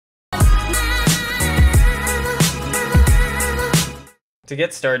To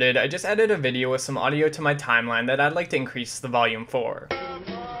get started, I just added a video with some audio to my timeline that I'd like to increase the volume for.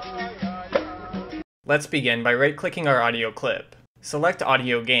 Let's begin by right-clicking our audio clip. Select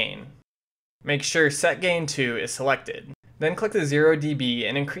Audio Gain. Make sure Set Gain to is selected. Then click the 0 dB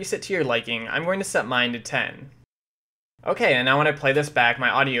and increase it to your liking. I'm going to set mine to 10. Okay, and now when I play this back, my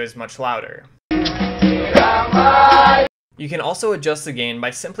audio is much louder. You can also adjust the gain by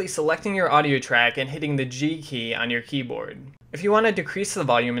simply selecting your audio track and hitting the G key on your keyboard. If you want to decrease the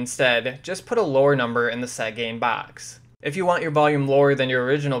volume instead, just put a lower number in the set gain box. If you want your volume lower than your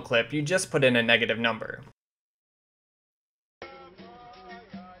original clip, you just put in a negative number.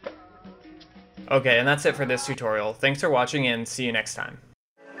 Okay, and that's it for this tutorial. Thanks for watching and see you next time.